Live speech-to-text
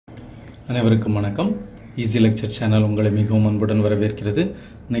அனைவருக்கும் வணக்கம். Easy lecture channel உங்களை மிகவும் அன்புடன் வரவேற்கிறது.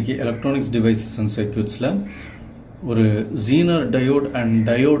 இன்னைக்கு எலக்ட்ரானிக்ஸ் டிவைசஸ் அண்ட் சர்க்யூட்ஸில் ஒரு ஜீனர் டயோட் அண்ட்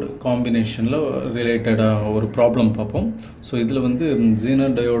டயோட் காம்பினேஷனில் ரிலேட்டடாக ஒரு ப்ராப்ளம் பார்ப்போம். ஸோ இதில்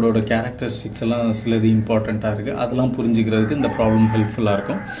ஜீனர் டயோடோட கேரக்டரிஸ்டிக்ஸ் எல்லாம் சிலது இம்பார்ட்டண்ட்டாக இருக்குது. அதெல்லாம் புரிஞ்சுக்கிறதுக்கு இந்த ப்ராப்ளம் ஹெல்ப்ஃபுல்லாக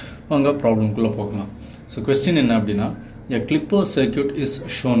இருக்கும். வாங்க ப்ராப்ளம்குள்ளே போகலாம். ஸோ கொஸ்டின் என்ன அப்படின்னா, எ clipper circuit is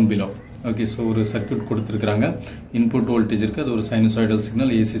shown below. Okay, so ஒரு சர்க்யூட் கொடுத்துருக்குறாங்க. இன்புட் வோல்டேஜ் இருக்குது, அது ஒரு சைனசாய்டல்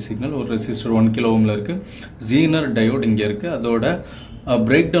சிக்னல், ஏசி சிக்னல், ஒரு ரெசிஸ்டர் 1 கிலோ ஓம்ல இருக்குது. ஜீனர் டயோட் இங்கே இருக்குது, அதோட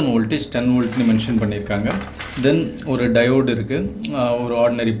பிரேக் டவுன் வோல்டேஜ் 10 வோல்ட்னு மென்ஷன் பண்ணியிருக்காங்க. தென் ஒரு டயோடு இருக்குது, ஒரு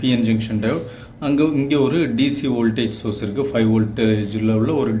ஆர்டினரி பிஎன் ஜங்ஷன் டயோட். இங்கே ஒரு டிசி வோல்டேஜ் சோர்ஸ் இருக்குது, 5 வோல்டேஜில்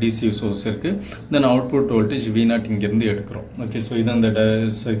உள்ள ஒரு டிசி சோர்ஸ் இருக்குது. தென் அவுட்புட் வோல்டேஜ் V0 இங்கேருந்து எடுக்கிறோம். ஓகே, ஸோ இது அந்த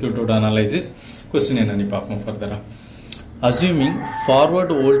சர்க்யூட்டோட அனாலிசிஸ். கொஸ்டின் என்னன்னு பார்ப்போம் ஃபர்தராக. Assuming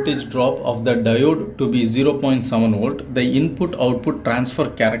forward voltage drop of the diode to be 0.7 volt, the input-output transfer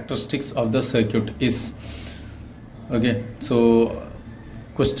characteristics of the circuit is. Okay, so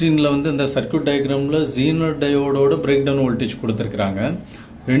questionல இந்த circuit diagramல Zener diode breakdown voltage கொடுத்திருக்காங்க.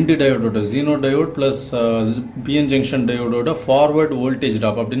 ரெண்டு டயோடோட Zener diode plus PN junction diode forward voltage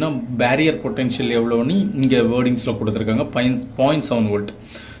drop அப்படின்னா barrier potential எவ்வளோன்னு இங்கே வேர்டிங்ஸில் கொடுத்துருக்காங்க, 0.7 volt.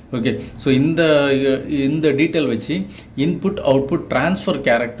 Okay, so இந்த detail வச்சு input output transfer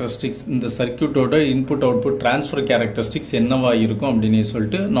characteristics, இந்த சர்க்யூட்டோட இன்புட் அவுட்புட் ட்ரான்ஸ்ஃபர் கேரக்டரிஸ்டிக்ஸ் என்னவா இருக்கும் அப்படின்னு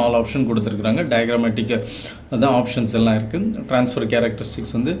சொல்லிட்டு 4 ஆப்ஷன் கொடுத்துருக்குறாங்க. டயக்ராமேட்டிக் அதான் ஆப்ஷன்ஸ் எல்லாம் இருக்குது. Transfer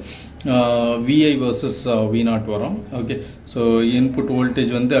characteristics VI versus V0 வரும். Okay, so input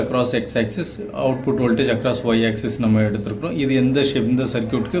voltage across X axis, output voltage across Y axis நம்ம எடுத்துருக்குறோம். இது எந்த ஷேப், இந்த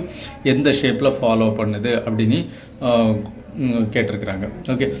சர்க்யூட்டுக்கு எந்த ஷேப்பில் ஃபாலோ பண்ணுது அப்படின்னு கேட்டிருக்கிறாங்க.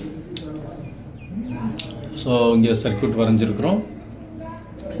 ஓகே, ஸோ இங்கே சர்க்யூட் வரைஞ்சிருக்கிறோம்.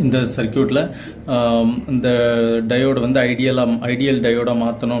 இந்த சர்க்யூட்டில் இந்த டயோடு ஐடியல் டயோடாக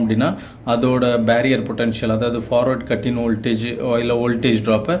மாற்றணும் அப்படின்னா அதோட பேரியர் பொட்டன்ஷியல், அதாவது ஃபார்வர்ட் கட்டின் வோல்டேஜ் இல்லை வோல்டேஜ்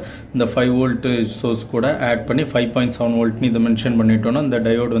ட்ராப்பை இந்த 5 வோல்டேஜ் சோர்ஸ் கூட ஆட் பண்ணி 5.7 வோல்ட்னு இதை மென்ஷன் பண்ணிட்டோன்னா இந்த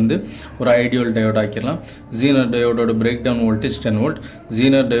டயோடு ஒரு ideal diode ஆக்கிடலாம். Zener டயோடோட break down voltage 10 volt,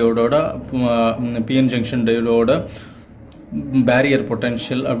 Zener டயோடோட PN junction டயோடோட barrier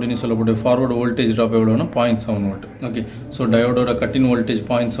potential அப்படின்னு சொல்லக்கூடிய ஃபார்வர்டு வோல்டேஜ் ட்ராப் எவ்வளோனா 0.7 volt. Okay, so டயோடோட கட்டின் voltage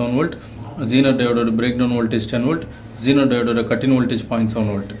 0.7 volt, Zener டயோடோட break down voltage 10 volt, Zener டயோடோட கட்டின் voltage 0.7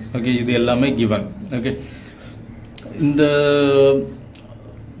 volt. Okay, இது எல்லாமே given. Okay, இந்த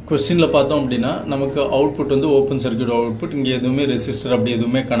கொஸ்டினில் பார்த்தோம் அப்படின்னா நமக்கு அவுட்புட் ஓப்பன் சர்க்யூட் அவுட்புட், இங்கே எதுவுமே ரெசிஸ்டர் அப்படி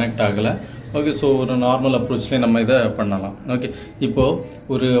எதுவுமே கனெக்ட் ஆகலை. ஓகே, ஸோ ஒரு நார்மல் அப்ரோச்லேயே நம்ம இதை பண்ணலாம். ஓகே, இப்போது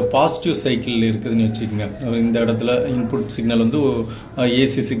ஒரு பாசிட்டிவ் சைக்கிள் இருக்குதுன்னு வச்சுக்கோங்க. இந்த இடத்துல இன்புட் சிக்னல்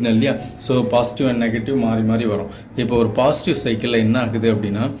ஏசி சிக்னல் இல்லையா, ஸோ பாசிட்டிவ் அண்ட் நெகட்டிவ் மாறி மாறி வரும். இப்போ ஒரு பாசிட்டிவ் சைக்கிளில் என்ன ஆகுது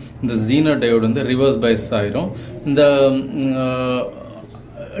அப்படின்னா இந்த ஜீனர் டயோடு ரிவர்ஸ் பைஸ் ஆயிரும். இந்த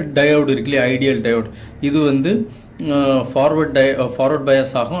டயோடு இருக்கு இல்லையா, ஐடியல் டயோடு, இது ஃபார்வர்ட்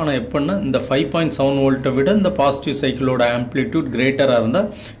பயஸ் ஆகும். ஆனால் எப்படின்னா இந்த 5.7 வோல்ட்டை விட இந்த பாசிட்டிவ் சைக்கிளோட ஆம்ப்ளிடியூட் கிரேட்டராக இருந்தால்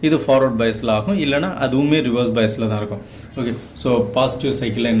இது ஃபார்வர்ட் பயஸில் ஆகும், இல்லைனா அதுவுமே ரிவர்ஸ் பயஸில் தான் இருக்கும். ஓகே, ஸோ பாசிட்டிவ்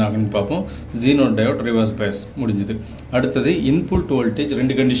சைக்கிளில் என்ன ஆகுன்னு பார்ப்போம். ஜீனர் டயோட் ரிவர்ஸ் பயஸ் முடிஞ்சுது. அடுத்தது இன்புட் வோல்டேஜ்,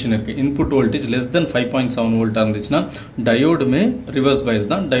 ரெண்டு கண்டிஷன் இருக்குது. இன்புட் வோல்டேஜ் லெஸ் தென் 5.7 வோல்ட்டாக இருந்துச்சுன்னா டயோடுமே ரிவர்ஸ் பயஸ்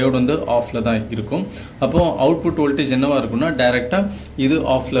தான், டயோடு ஆஃபில் தான் இருக்கும். அப்போது அவுட்புட் வோல்டேஜ் என்னவாக இருக்கும்னா டைரெக்டாக இது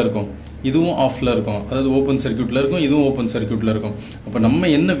ஆஃபில் இருக்கும், இதுவும் ஆஃபில் இருக்கும், அதாவது ஓப்பன் சர்க்யூட்டில் இருக்கும், இதுவும் ஓப்பன் சர்க்யூட்டில் இருக்கும். அப்போ நம்ம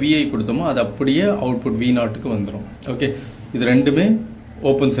என்ன விஐ கொடுத்தோமோ அது அப்படியே அவுட்புட் V0க்கு வந்துடும். ஓகே, இது ரெண்டுமே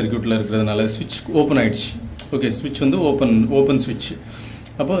ஓப்பன் சர்க்யூட்டில் இருக்கிறதுனால ஸ்விட்ச் ஓப்பன் ஆகிடுச்சு. ஓகே, ஸ்விட்ச் ஓப்பன் ஸ்விட்ச்.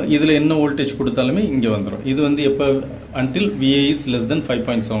 அப்போ இதில் என்ன வோல்டேஜ் கொடுத்தாலுமே இங்கே வந்துடும். இது எப்போ until VI is less than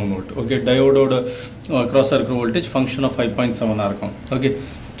 5.7 volt. Okay, டயோடோட க்ராஸாக இருக்கிற வோல்டேஜ் ஃபங்க்ஷன் ஆஃப் 5.7 இருக்கும். ஓகே,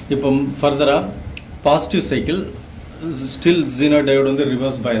 இப்போ ஃபர்தராக positive cycle still Zener diode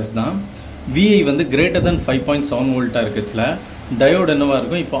reverse Paes தான். விஐ கிரேட்டர் தென் 5.7 வோல்ட்டாக இருக்குச்சுல டயோடு என்னவாக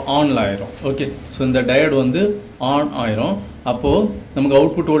இருக்கும், இப்போ ஆனில் ஆயிரும். ஓகே, ஸோ இந்த டயோடு ஆன் ஆயிரும். அப்போது நமக்கு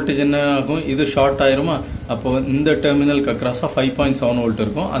அவுட்புட் வோல்டேஜ் என்ன ஆகும், இது ஷார்ட் ஆயிருமா. அப்போது இந்த டெர்மினலுக்கு அக்ராஸாக 5.7 வோல்ட்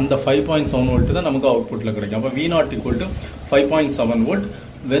இருக்கும். அந்த 5.7 வோல்ட் தான் நமக்கு அவுட்புட்டில் கிடைக்கும். அப்போ V0 = 5.7 volt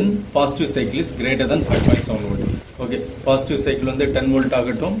when positive cycle is greater than 5.7 volt. Okay, positive cycle 10 volt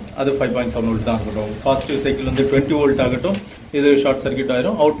ஆகட்டும், அது 5.7 volt தான் இருக்கட்டும். பாசிட்டிவ் சைக்கிள் 20 volt ஆகட்டும், இது ஷார்ட் சர்க்யூட்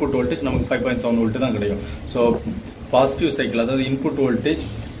ஆயிரும். அவுட்புட் வோல்டேஜ் நமக்கு 5.7 volt தான் கிடைக்கும். ஸோ பாசிட்டிவ் சைக்கிள், அதாவது இன்புட் வோல்டேஜ்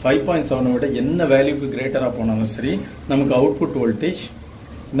 5.7 விட என்ன வேல்யூக்கு கிரேட்டராக போனாலும் சரி நமக்கு அவுட்புட் வோல்டேஜ்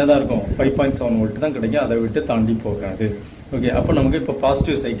என்னதான் இருக்கும், 5.7 volt தான் கிடைக்கும், அதை விட்டு தாண்டி போகாது. ஓகே, அப்போ நமக்கு இப்போ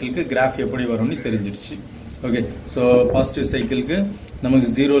பாசிட்டிவ் சைக்கிளுக்கு கிராஃப் எப்படி வரும்னு தெரிஞ்சிடுச்சு. ஓகே, ஸோ பாசிட்டிவ் சைக்கிளுக்கு நமக்கு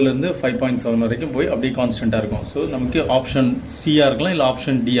 0லேருந்து 5.7 வரைக்கும் போய் அப்படியே கான்ஸ்டண்ட்டாக இருக்கும். ஸோ நமக்கு ஆப்ஷன் சியாக இருக்கலாம், இல்லை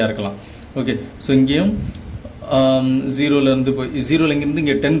ஆப்ஷன் டியாக இருக்கலாம். ஓகே, ஸோ இங்கேயும் 0லேருந்து போய் 0லேருந்து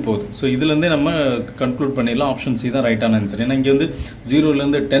இங்கே 10 போகுது. ஸோ இதுலேருந்தே நம்ம கன்க்ளூட் பண்ணிடலாம் ஆப்ஷன் சி தான் ரைட்டான ஆன்சர். ஏன்னா இங்கே வந்து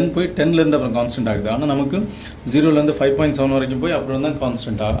 0லேருந்து 10 போய் 10லேருந்து அப்புறம் கான்ஸ்டன்ட் ஆகுது. ஆனால் நமக்கு 0லேருந்து 5.7 வரைக்கும் போய் அப்புறம் தான்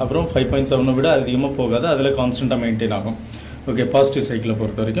கான்ஸ்டன்ட் ஆகும். அப்புறம் 5.7 விட அதிகமாக போகாது, அதில் கான்ஸ்டண்ட்டாக மெயின்டைன் ஆகும். ஓகே, பாசிட்டிவ் சைக்கிளை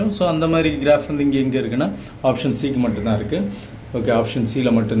பொறுத்த வரைக்கும். ஸோ அந்த மாதிரி கிராஃப் வந்து இங்கே எங்கே இருக்குன்னா ஆப்ஷன் சிக்கு மட்டும்தான் இருக்குது. ஓகே, ஆப்ஷன்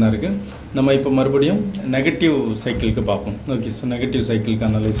சியில் மட்டும்தான் இருக்குது. நம்ம இப்போ மறுபடியும் நெகட்டிவ் சைக்கிளுக்கு பார்ப்போம். ஓகே, ஸோ நெகட்டிவ் சைக்கிளுக்கு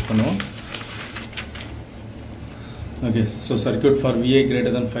அனலைஸ் பண்ணுவோம். Okay, so circuit for VI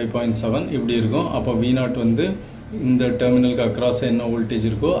greater than 5.7 இப்படி இருக்கும். அப்போ V0 வந்து இந்த டெர்மினலுக்கு அக்ராஸாக என்ன வோல்டேஜ்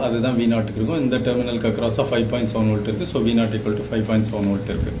இருக்கோ அதுதான் V0க்கு இருக்கும். இந்த டெர்மினலுக்கு அக்ராஸாக 5.7 வோல்ட் இருக்குது. ஸோ V0 = 5.7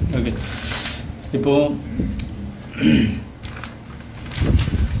 வோல்ட் இருக்குது. ஓகே, இப்போது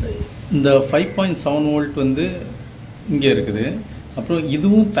இந்த 5.7 வோல்ட் வந்து இங்கே இருக்குது. அப்புறம்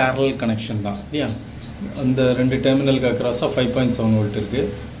இதுவும் பேரலல் கனெக்ஷன் தான் இல்லையா? அந்த ரெண்டு டெர்மினலுக்கு அக்ராஸாக 5.7 வோல்ட் இருக்குது.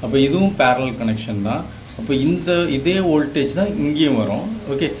 அப்போ இதுவும் பேரலல் கனெக்ஷன் தான். அப்போ இதே வோல்டேஜ் தான் இங்கேயும் வரும்.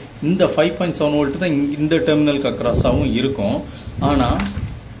 ஓகே, இந்த 5.7 வோல்ட் தான் இந்த டெர்மினலுக்கு அக்ராஸாகவும் இருக்கும். ஆனால்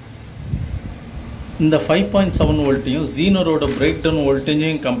இந்த 5.7 வோல்ட்டையும் ஜீனரோட பிரேக் டவுன்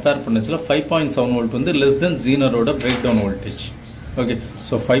வோல்டேஜையும் கம்பேர் பண்ணச்சுல 5.7 வோல்ட் வந்து less than ஜீனரோட break down voltage. Okay,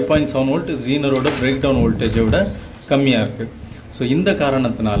 so 5.7 volt ஜீனரோட break down வோல்டேஜை விட கம்மியாக இருக்குது. ஸோ இந்த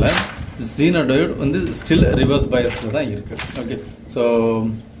காரணத்தினால ஜீனர் டயோட் வந்து ஸ்டில் ரிவர்ஸ் பயஸில் தான் இருக்குது. ஓகே, ஸோ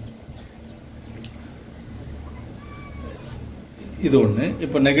இது ஒன்று.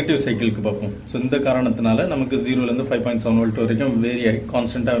 இப்போ நெகட்டிவ் சைக்கிளுக்கு பார்ப்போம். ஸோ இந்த காரணத்தினால நமக்கு 0லேருந்து 5.7 வோல்ட் வரைக்கும் வேரி ஆகி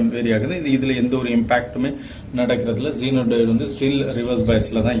கான்ஸ்டண்ட்டாக வேரி ஆகுது. இதில் எந்த ஒரு இம்பேக்ட்டுமே நடக்கிறதுல ஜீனர் டயோட் வந்து ஸ்டில் ரிவர்ஸ்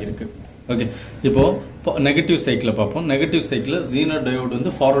பயஸில் தான் இருக்குது. ஓகே, இப்போது நெகட்டிவ் சைக்கிளை பார்ப்போம். நெகட்டிவ் சைக்கிளில் ஜீனர் டயோட்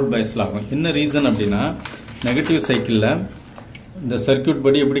வந்து ஃபார்வர்ட் பயஸில் ஆகும். என்ன ரீசன் அப்படின்னா, நெகட்டிவ் சைக்கிளில் இந்த சர்க்யூட்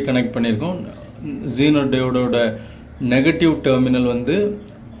படி எப்படி கனெக்ட் பண்ணியிருக்கோம், ஜீனர் டயோடோட நெகட்டிவ் டெர்மினல் வந்து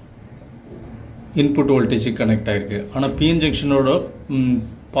இன்புட் வோல்டேஜுக்கு கனெக்ட் ஆகிருக்கு. ஆனால் PN ஜங்ஷனோட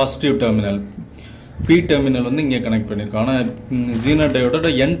positive terminal B terminal வந்து இங்கே கனெக்ட் பண்ணியிருக்கோம். ஆனால் ஜீனர் டயோடோட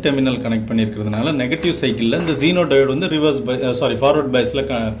என் டெர்மினல் கனெக்ட் பண்ணியிருக்கிறதுனால நெகட்டிவ் சைக்கிளில் இந்த ஜீனர் டயோடு வந்து ஃபார்வர்ட் பயஸில்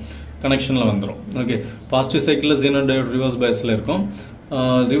கனெக்ஷனில் வந்துடும். ஓகே, பாசிட்டிவ் சைக்கிளில் ஜீனர் டயோட் ரிவர்ஸ் பயஸில் இருக்கும்.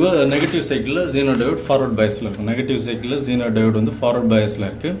 நெகட்டிவ் சைக்கிளில் ஜீனர் டயோட் ஃபார்வர்ட் பயஸில் இருக்கும். நெகட்டிவ் சைக்கிளில் ஜீனர் டயோட் வந்து ஃபார்வர்ட் பயஸில்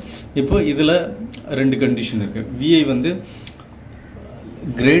இருக்குது. இப்போ இதில் ரெண்டு கண்டிஷன் இருக்குது. விஐ வந்து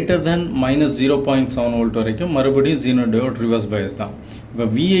கிரேட்டர் தென் -0.7 வோல்ட் வரைக்கும் மறுபடியும் ஜீனர் டயோட் ரிவர்ஸ் பயஸ் தான். இப்போ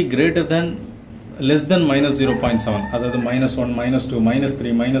VI greater than less than -0.7, அதாவது -1, -2,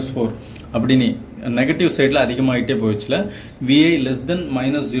 -3, -4 அப்படின்னு நெகட்டிவ் சைடில் அதிகமாகிட்டே போயிடுச்சுல விஐ லெஸ் தென்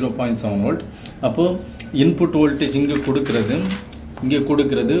 -0.7 வோல்ட். அப்போது இன்புட் வோல்டேஜ் இங்கே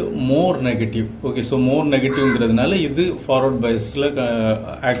கொடுக்கறது மோர் நெகட்டிவ். ஓகே, ஸோ மோர் நெகட்டிவ்ங்கிறதுனால இது ஃபார்வர்ட் பயஸில்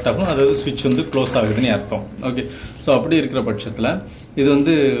ஆக்ட் ஆகும். அதாவது ஸ்விட்ச் வந்து க்ளோஸ் ஆகுதுன்னு அர்த்தம். ஓகே, ஸோ அப்படி இருக்கிற பட்சத்தில் இது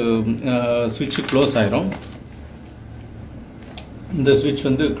வந்து ஸ்விட்ச் க்ளோஸ் ஆயிரும். இந்த ஸ்விட்ச்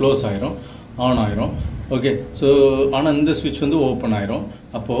வந்து க்ளோஸ் ஆயிரும், ஆன் ஆயிரும். ஓகே, ஸோ ஆனால் இந்த ஸ்விட்ச் வந்து ஓப்பன் ஆயிரும்.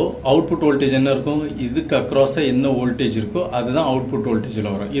 அப்போது அவுட்புட் வோல்டேஜ் என்ன இருக்கும், இதுக்கு அக்ராஸாக என்ன வோல்டேஜ் இருக்கோ அதுதான் அவுட்புட் வோல்டேஜில்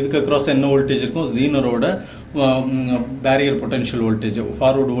வரும். இதுக்கு அக்ராஸாக என்ன வோல்டேஜ் இருக்கும், ஜீனரோட barrier potential voltage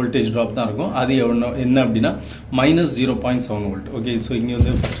forward voltage drop தான் இருக்கும். அது என்ன அப்படின்னா -0.7 வோல்ட். ஓகே, ஸோ இங்கே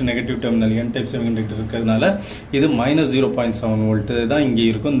வந்து ஃபஸ்ட்டு நெகட்டிவ் டெர்மினல் என் டைப் செமிகண்டக்டர் இருக்கிறதுனால இது -0.7 வோல்ட் தான் இங்கே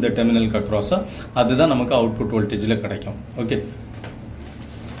இருக்கும் இந்த டெர்மினலுக்கு அக்ராஸாக. அதுதான் நமக்கு அவுட்புட் வோல்டேஜில் கிடைக்கும். ஓகே,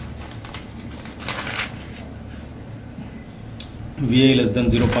 VI less than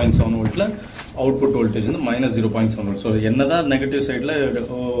 0.7 வோல்ட்டில் அவுட்புட் வோல்டேஜ் வந்து -0.7 வோல்ட். ஸோ என்னதான் நெகட்டிவ் சைடில்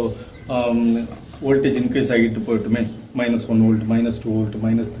வோல்டேஜ் இன்க்ரீஸ் ஆகிட்டு போயிட்டுமே -1 வோல்ட், -2 வோல்ட்,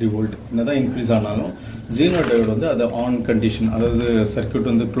 -3 வோல்ட் என்னதான் இன்க்ரீஸ் ஆனாலும் ஜீனர் டயோட் வந்து அது ஆன் கண்டிஷன், அதாவது சர்க்யூட்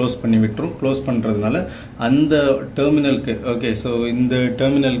வந்து க்ளோஸ் பண்ணி விட்டுரும். க்ளோஸ் பண்ணுறதுனால அந்த டெர்மினலுக்கு ஓகே, ஸோ இந்த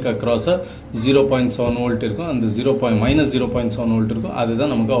டெர்மினலுக்கு அக்ராஸாக 0.7 வோல்ட் இருக்கும். அந்த -0.7 வோல்ட் இருக்கும்.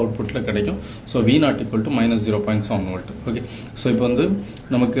 அதுதான் நமக்கு அவுட்புட்டில் கிடைக்கும். So V0 = -0.7 volt. Okay, so இப்போ வந்து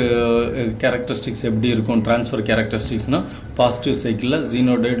நமக்கு கேரக்டரிஸ்டிக்ஸ் எப்படி இருக்கும், ட்ரான்ஸ்ஃபர் கேரக்டரிஸ்டிக்ஸ்னால் பாசிட்டிவ் சைக்கிளில்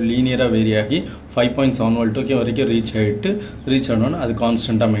ஜீனர் டயோட் லீனியராக வேரி ஆகி 5.7 வோல்ட்டுக்கு வரைக்கும் ரீச் ஆனோன்னா அது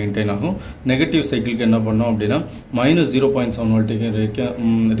கான்ஸ்டண்ட்டாக மெயின்டைன் ஆகும். நெகட்டிவ் சைக்கிளுக்கு என்ன பண்ணோம் அப்படின்னா -0.7 வோல்ட்டுக்கு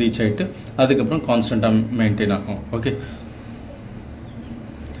வரைக்கும் ரீச் ஆகிட்டு அதுக்கப்புறம் கான்ஸ்டண்ட்டாக மெயின்டைன் ஆகும். ஓகே,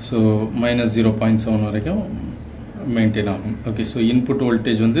 ஸோ -0.7 வரைக்கும் மெயின்டைன் ஆகும். ஓகே, ஸோ இன்புட்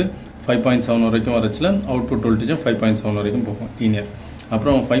வோல்டேஜ் வந்து 5.7 வரைக்கும் வரச்சில் அவுட்புட் வோல்டேஜும் 5.7 வரைக்கும் போகும் லீனியர்.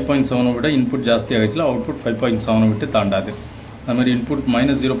 அப்புறம் 5.7 விட இன்புட் ஜாஸ்தி ஆகிடுச்சுல அவுட்புட் 5.7 விட்டு தாண்டாது. அது மாதிரி இன்புட்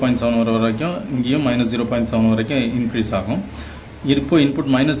 -0.7 வர வரைக்கும் இங்கேயும் -0.7 வரைக்கும் இன்க்ரீஸ் ஆகும். இப்போ இன்புட்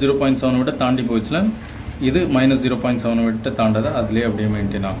 -0.7 விட தாண்டி போச்சுல இது -0.7 விட்டு தாண்டாது, அதுலேயே அப்படியே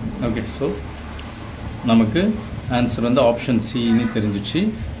மெயின்டைன் ஆகும். ஓகே, ஸோ நமக்கு ஆன்சர் வந்து ஆப்ஷன் சின்னு தெரிஞ்சிச்சு.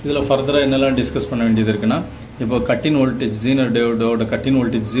 இதில் ஃபர்தராக என்னெல்லாம் டிஸ்கஸ் பண்ண வேண்டியது இருக்குன்னா இப்போ கட்-இன் வோல்டேஜ் ஜீனர் டயோடோட கட்-இன்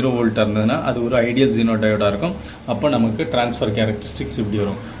வோல்டேஜ் 0 வோல்ட்டாக இருந்ததுன்னா அது ஒரு ஐடியல் ஜீனர் டயோடாக இருக்கும். அப்போ நமக்கு ட்ரான்ஸ்ஃபர் கேரக்டரிஸ்டிக்ஸ் இப்படி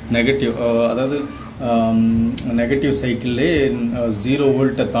வரும். நெகட்டிவ், அதாவது நெகட்டிவ் சைக்கிள்லே 0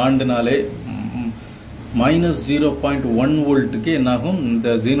 வோல்ட்டை தாண்டினாலே -0.1 வோல்ட்டுக்கு என்னாகும், இந்த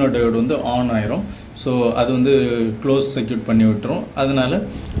ஜீனோ டயோடு வந்து ஆன் ஆயிரும். ஸோ அது வந்து க்ளோஸ் சர்க்யூட் பண்ணி விட்டுரும். அதனால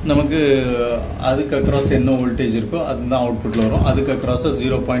நமக்கு அதுக்கு அக்ராஸ் என்ன வோல்டேஜ் இருக்கோ அதுதான் அவுட்புட்டில் வரும். அதுக்கு அக்ராஸாக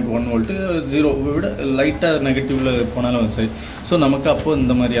 0.1 வோல்ட்டு, 0 விட லைட்டாக நெகட்டிவில் போனாலும் சரி. ஸோ நமக்கு அப்போது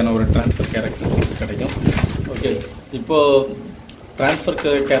இந்த மாதிரியான ஒரு ட்ரான்ஸ்ஃபர் கேரக்டரிஸ்டிக்ஸ் கிடைக்கும். ஓகே, இப்போது transfer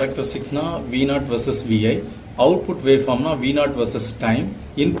கேரக்டரிஸ்டிக்ஸ்னால் V0 versus VI, output wave ஃபார்ம்னா V0 versus time,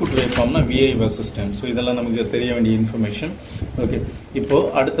 input wave ஃபார்ம்னா VI versus time. So இதெல்லாம் நமக்கு தெரிய வேண்டிய இன்ஃபர்மேஷன். ஓகே, இப்போது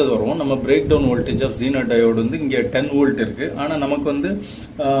அடுத்தது வருவோம். நம்ம break down voltage of Zener diode வந்து இங்கே 10 வோல்ட் இருக்குது. ஆனால் நமக்கு வந்து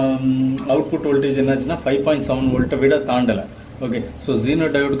அவுட்புட் வோல்டேஜ் என்னாச்சுன்னா 5.7 வோல்ட்டை விட தாண்டலை. ஓகே, ஸோ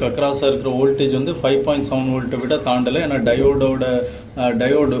ஜீனர் டயோடுக்கு அக்ராஸாக இருக்கிற வோல்டேஜ் வந்து 5.7 வோல்ட்டை விட தாண்டலை. ஏன்னா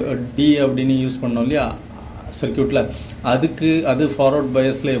டயோடு டி அப்படின்னு யூஸ் பண்ணோம் இல்லையா சர்க்கியூட்டில், அது ஃபார்வர்ட்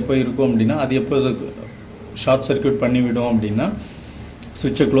பயஸில் எப்போ இருக்கும் அப்படின்னா, அது எப்போ ஷார்ட் சர்க்யூட் பண்ணிவிடும் அப்படின்னா,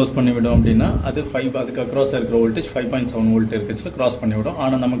 சுவிட்சை க்ளோஸ் பண்ணிவிடும் அப்படின்னா அதுக்கு அக்ராஸ் இருக்கிற வோல்டேஜ் 5.7 வோல்ட் இருக்குச்சுல க்ராஸ் பண்ணிவிடும்.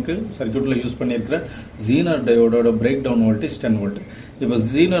 ஆனால் நமக்கு சர்க்யூட்டில் யூஸ் பண்ணியிருக்கிற Zener டயோடோட break down voltage 10 volt. இப்போ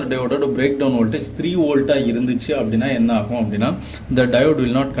ஜீனர் டயோடோட பிரேக் டவுன் வோல்டேஜ் 3 வோல்ட்டாக இருந்துச்சு அப்படின்னா என்ன ஆகும் அப்படின்னா, இந்த டயோட்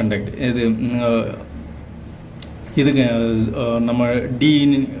வில் நாட் கண்டக்ட். இதுக்கு நம்ம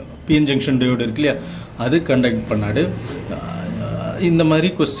பிஎன் ஜங்ஷன் டயோடு இருக்கு இல்லையா, அது கண்டக்ட் பண்ணாடு. இந்த மாதிரி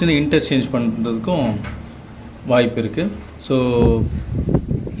கொஸ்டினை இன்டர்சேஞ்ச் பண்ணுறதுக்கும் வாய்ப்பு இருக்குது. ஸோ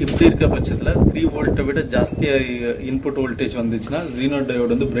இப்படி இருக்க பட்சத்தில் 3 வோல்ட்டை விட ஜாஸ்தியாக இன்புட் வோல்டேஜ் வந்துச்சுன்னா ஜீனர்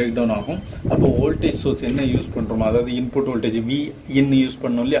டயோடு வந்து பிரேக் டவுன் ஆகும். அப்போ வோல்டேஜ் சோர்ஸ் என்ன யூஸ் பண்ணுறோமோ, அதாவது இன்புட் வோல்டேஜ் Vin யூஸ்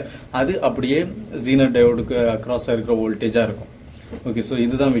பண்ணோம் இல்லையா, அது அப்படியே ஜீனர் டயோடுக்கு அக்ராஸாக இருக்கிற வோல்டேஜாக இருக்கும். ஓகே, ஸோ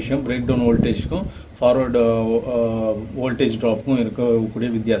இதுதான் விஷயம். பிரேக் டவுன் வோல்டேஜ்க்கும் ஃபார்வர்டு வோல்டேஜ் ட்ராப்புக்கும் இருக்கக்கூடிய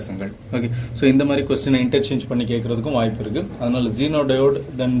வித்தியாசங்கள். ஓகே, ஸோ இந்த மாதிரி கொஸ்டினை இன்டர்சேஞ்ச் பண்ணி கேட்குறதுக்கும் வாய்ப்பு இருக்குது. அதனால் ஜீனோ டயோட்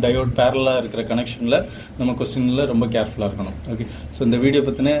தென் டயோட் பேரலாக இருக்கிற கனெக்ஷனில் நம்ம கொஸ்டினில் ரொம்ப கேர்ஃபுல்லாக இருக்கணும். ஓகே, ஸோ இந்த வீடியோ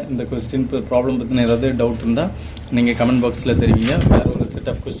பற்றின இந்த கொஸ்டின் ப்ராப்ளம் பற்றின ஏதாவது டவுட் இருந்தால் நீங்கள் கமெண்ட் பாக்ஸில் தெரிவிங்க. வேறு ஒரு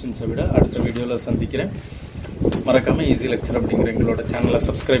செட் ஆஃப் கொஸ்டின்ஸை விட அடுத்த வீடியோவில் சந்திக்கிறேன். மறக்காமல் ஈஸி லெக்சர் அப்படிங்கிற எங்களோட சேனலை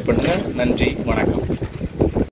சப்ஸ்கிரைப் பண்ணுங்கள். நன்றி, வணக்கம்.